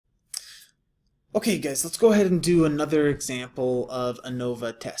Okay guys, let's go ahead and do another example of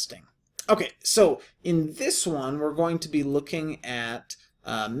ANOVA testing. Okay, so in this one we're going to be looking at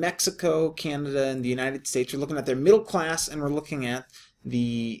Mexico, Canada, and the United States. We're looking at their middle class and we're looking at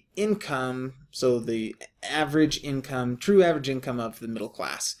the income, so the average income, true average income of the middle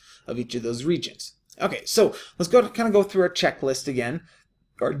class of each of those regions. Okay, so let's kind of go through our checklist again.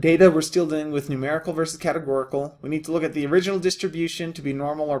 Our data, we're still dealing with numerical versus categorical. We need to look at the original distribution to be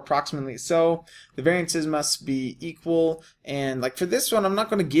normal or approximately so. The variances must be equal. And like for this one, I'm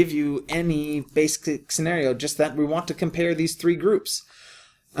not going to give you any basic scenario, just that we want to compare these three groups.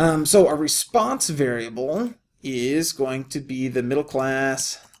 So our response variable is going to be the middle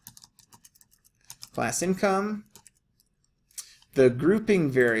class income. The grouping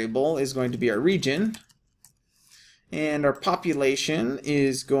variable is going to be our region. And our population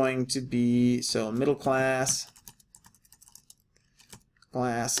is going to be, so middle class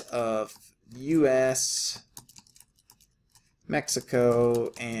of US,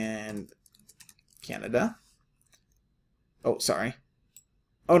 Mexico, and Canada. Oh, sorry.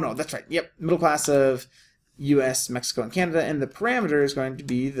 Oh, no, that's right. Yep, middle class of US, Mexico, and Canada. And the parameter is going to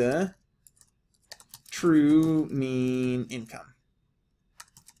be the true mean income.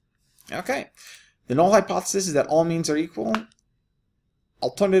 Okay. The null hypothesis is that all means are equal.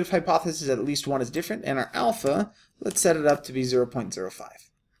 Alternative hypothesis is that at least one is different. And our alpha, let's set it up to be 0.05.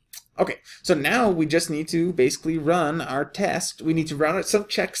 Okay, so now we just need to basically run our test. We need to run some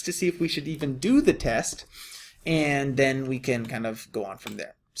checks to see if we should even do the test. And then we can kind of go on from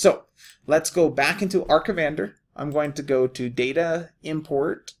there. So let's go back into our Commander. I'm going to go to Data,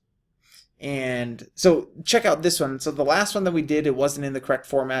 Import. And so check out this one. So the last one that we did, it wasn't in the correct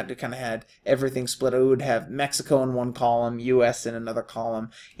format. It kind of had everything split. It would have Mexico in one column, US in another column,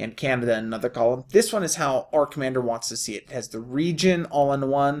 and Canada in another column. This one is how our Commander wants to see it. It has the region all in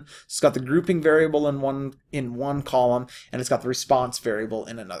one. It's got the grouping variable in one column, and it's got the response variable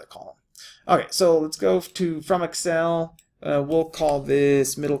in another column. Okay, so let's go to from Excel. We'll call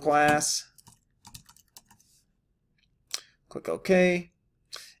this middle class. Click OK.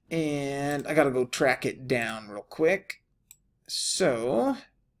 And I gotta go track it down real quick. So,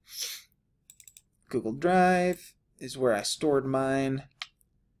 Google Drive is where I stored mine.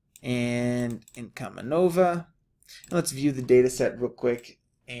 And income ANOVA. And let's view the data set real quick.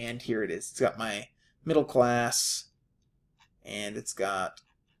 And here it is. It's got my middle class. And it's got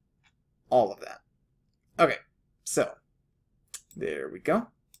all of that. Okay, so there we go.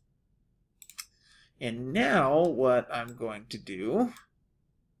 And now what I'm going to do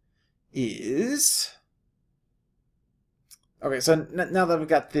is, okay, so now that we've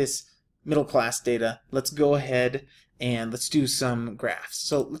got this middle class data, let's go ahead and let's do some graphs.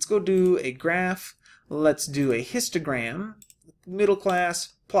 So let's go do a graph. Let's do a histogram. Middle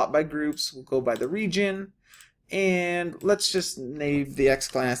class, plot by groups. We'll go by the region. And let's just name the X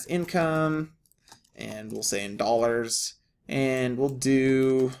class income. And we'll say in dollars. And we'll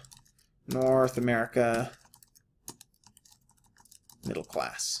do North America middle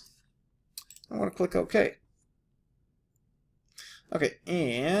class. I want to click OK. Okay,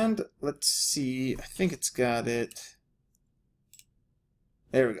 and let's see. I think it's got it.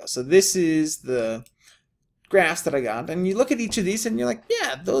 There we go. So this is the graphs that I got. And you look at each of these and you're like,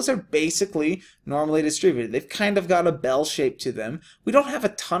 yeah, those are basically normally distributed. They've kind of got a bell shape to them. We don't have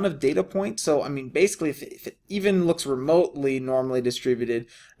a ton of data points. So, I mean, basically, if it even looks remotely normally distributed,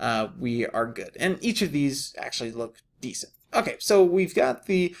 we are good. And each of these actually look decent. Okay, so we've got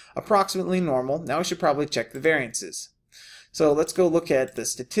the approximately normal. Now we should probably check the variances. So let's go look at the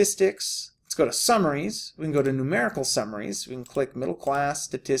statistics. Let's go to summaries. We can go to numerical summaries. We can click middle class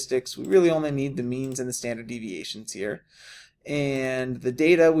statistics. We really only need the means and the standard deviations here. And the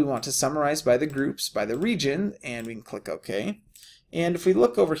data we want to summarize by the groups, by the region, and we can click OK. And if we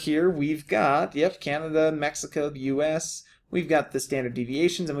look over here, we've got, yep, Canada, Mexico, the US. We've got the standard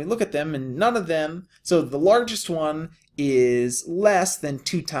deviations, and we look at them, and none of them, so the largest one is less than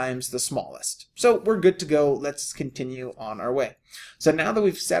 2 times the smallest. So we're good to go. Let's continue on our way. So now that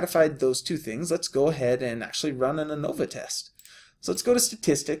we've satisfied those two things, let's go ahead and actually run an ANOVA test. So let's go to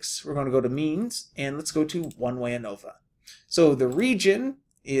statistics. We're going to go to means, and let's go to one-way ANOVA. So the region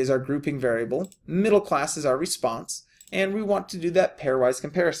is our grouping variable, middle class is our response, and we want to do that pairwise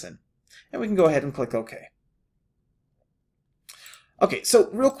comparison. And we can go ahead and click OK. Okay, so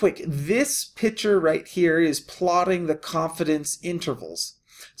real quick, this picture right here is plotting the confidence intervals.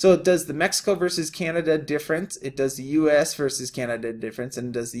 So it does the Mexico versus Canada difference, it does the US versus Canada difference, and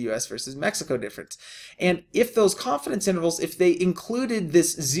it does the US versus Mexico difference. And if those confidence intervals, if they included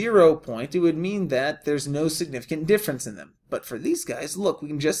this 0 point, it would mean that there's no significant difference in them. But for these guys, look, we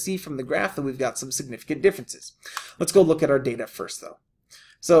can just see from the graph that we've got some significant differences. Let's go look at our data first, though.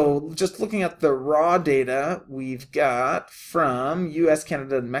 So just looking at the raw data we've got from US,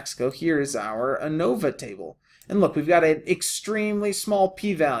 Canada, and Mexico, here is our ANOVA table. And look, we've got an extremely small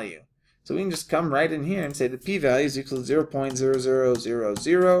p-value. So we can just come right in here and say the p-value is equal to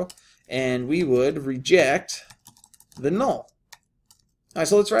 0.0000, and we would reject the null. All right,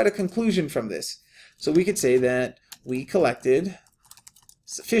 so let's write a conclusion from this. So we could say that we collected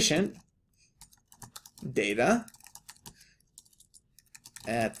sufficient data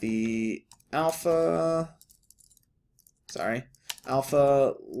at the alpha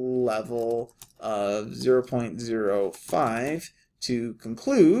level of 0.05 to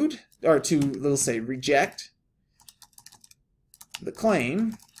conclude, or to, let's say, reject the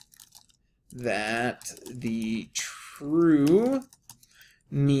claim that the true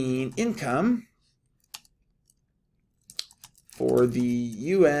mean income for the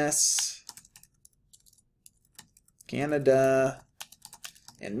US, Canada,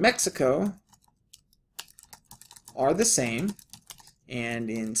 and Mexico are the same, and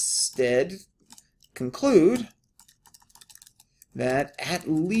instead conclude that at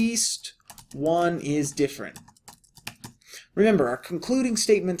least one is different. Remember, our concluding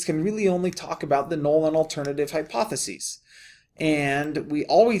statements can really only talk about the null and alternative hypotheses. And we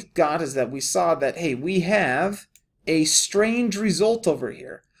always got is that we saw that, hey, we have a strange result over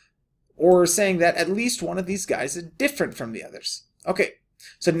here, or saying that at least one of these guys is different from the others. Okay,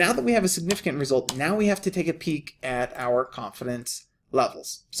 so now that we have a significant result, now we have to take a peek at our confidence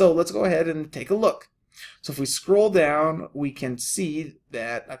levels. So let's go ahead and take a look. So if we scroll down, we can see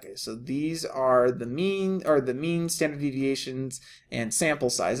that, okay, so these are the mean, or the mean, standard deviations, and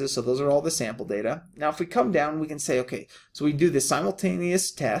sample sizes. So those are all the sample data. Now if we come down, we can say, okay, so we do the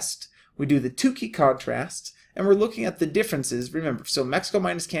simultaneous test, we do the two-key contrast, and we're looking at the differences. Remember, so Mexico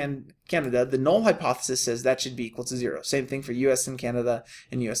minus Canada, the null hypothesis says that should be equal to 0. Same thing for US and Canada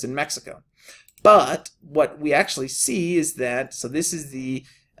and US and Mexico. But what we actually see is that, so this is the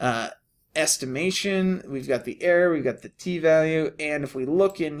estimation, we've got the error, we've got the t-value, and if we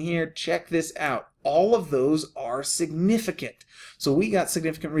look in here, check this out. All of those are significant. So we got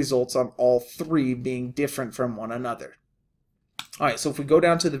significant results on all three being different from one another. All right, so if we go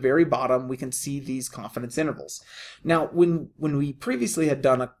down to the very bottom, we can see these confidence intervals. Now, when we previously had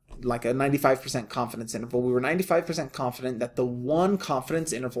done like a 95% confidence interval, we were 95% confident that the one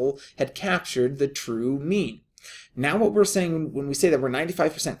confidence interval had captured the true mean. Now what we're saying when we say that we're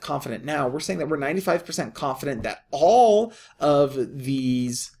 95% confident now, we're saying that we're 95% confident that all of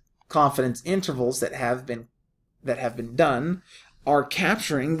these confidence intervals that have been done are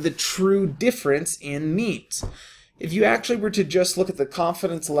capturing the true difference in means. If you actually were to just look at the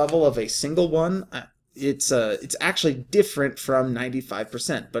confidence level of a single one, it's actually different from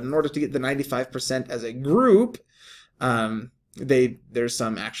 95%. But in order to get the 95% as a group, there's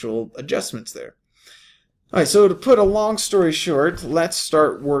some actual adjustments there. All right, so to put a long story short, let's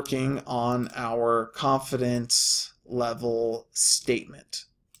start working on our confidence level statement.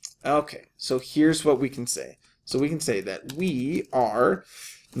 Okay, so here's what we can say. So we can say that we are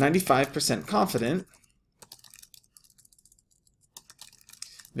 95% confident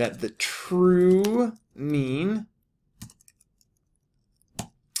that the true mean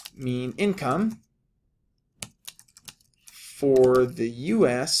income for the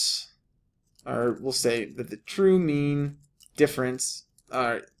US, or we'll say that the true mean difference,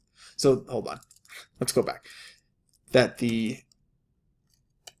 so hold on, let's go back, that the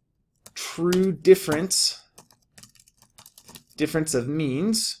true difference of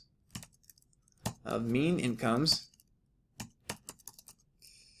means, of mean incomes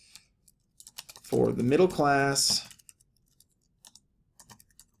for the middle class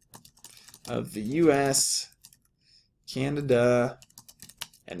of the US, Canada,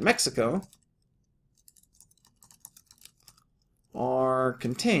 and Mexico are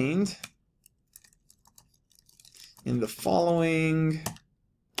contained in the following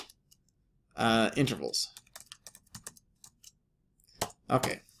intervals.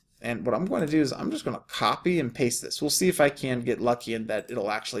 Okay, and what I'm going to do is I'm just going to copy and paste this. We'll see if I can get lucky and that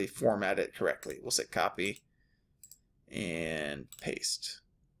it'll actually format it correctly. We'll say copy and paste.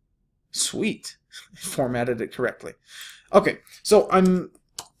 Sweet, formatted it correctly. Okay, so I'm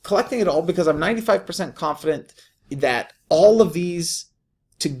collecting it all because I'm 95% confident that all of these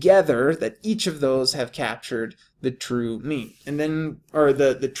together that each of those have captured the true mean, and then, or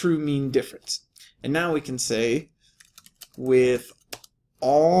the true mean difference. And now we can say with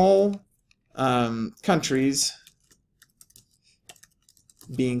all countries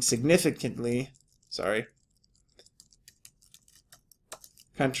being significantly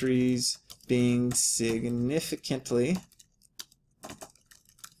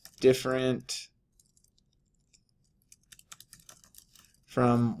different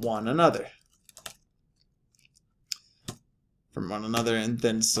from one another. And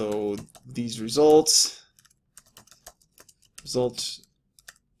then so these results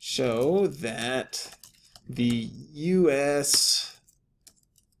show that the US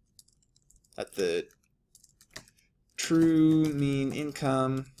at the true mean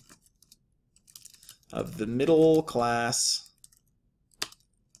income of the middle class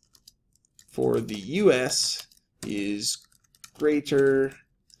for the US is greater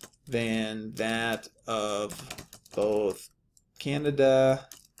than that of both Canada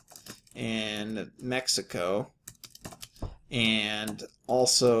and Mexico, and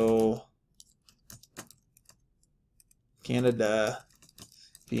also Canada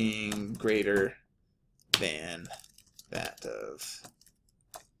being greater than that of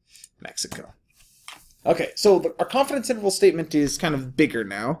Mexico. Okay, so our confidence interval statement is kind of bigger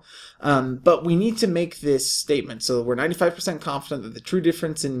now, but we need to make this statement. So we're 95% confident that the true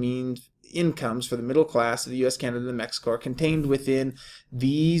difference in mean incomes for the middle class of the US, Canada, and Mexico are contained within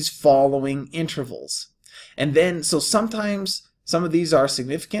these following intervals. And then, so sometimes some of these are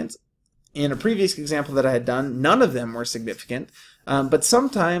significant. In a previous example that I had done, none of them were significant, but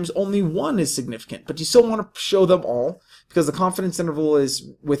sometimes only one is significant. But you still want to show them all, because the confidence interval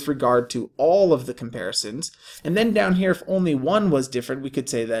is with regard to all of the comparisons. And then down here, if only one was different, we could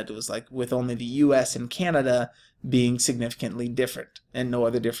say that it was like with only the US and Canada being significantly different, and no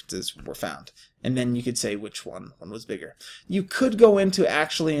other differences were found. And then you could say which one was bigger. You could go into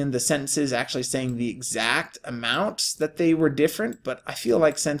actually in the sentences actually saying the exact amounts that they were different, but I feel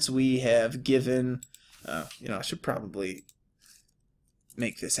like since we have given, I should probably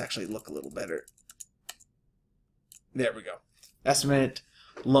make this actually look a little better. There we go. Estimate,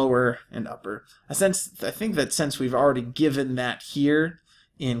 lower, and upper. I think that since we've already given that here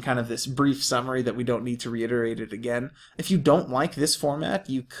in kind of this brief summary that we don't need to reiterate it again. If you don't like this format,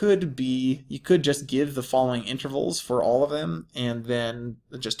 you could just give the following intervals for all of them and then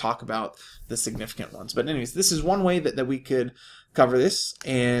just talk about the significant ones. But anyways, this is one way that we could cover this,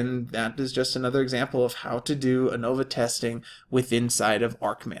 and that is just another example of how to do ANOVA testing inside of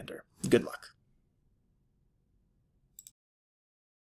R Commander. Good luck.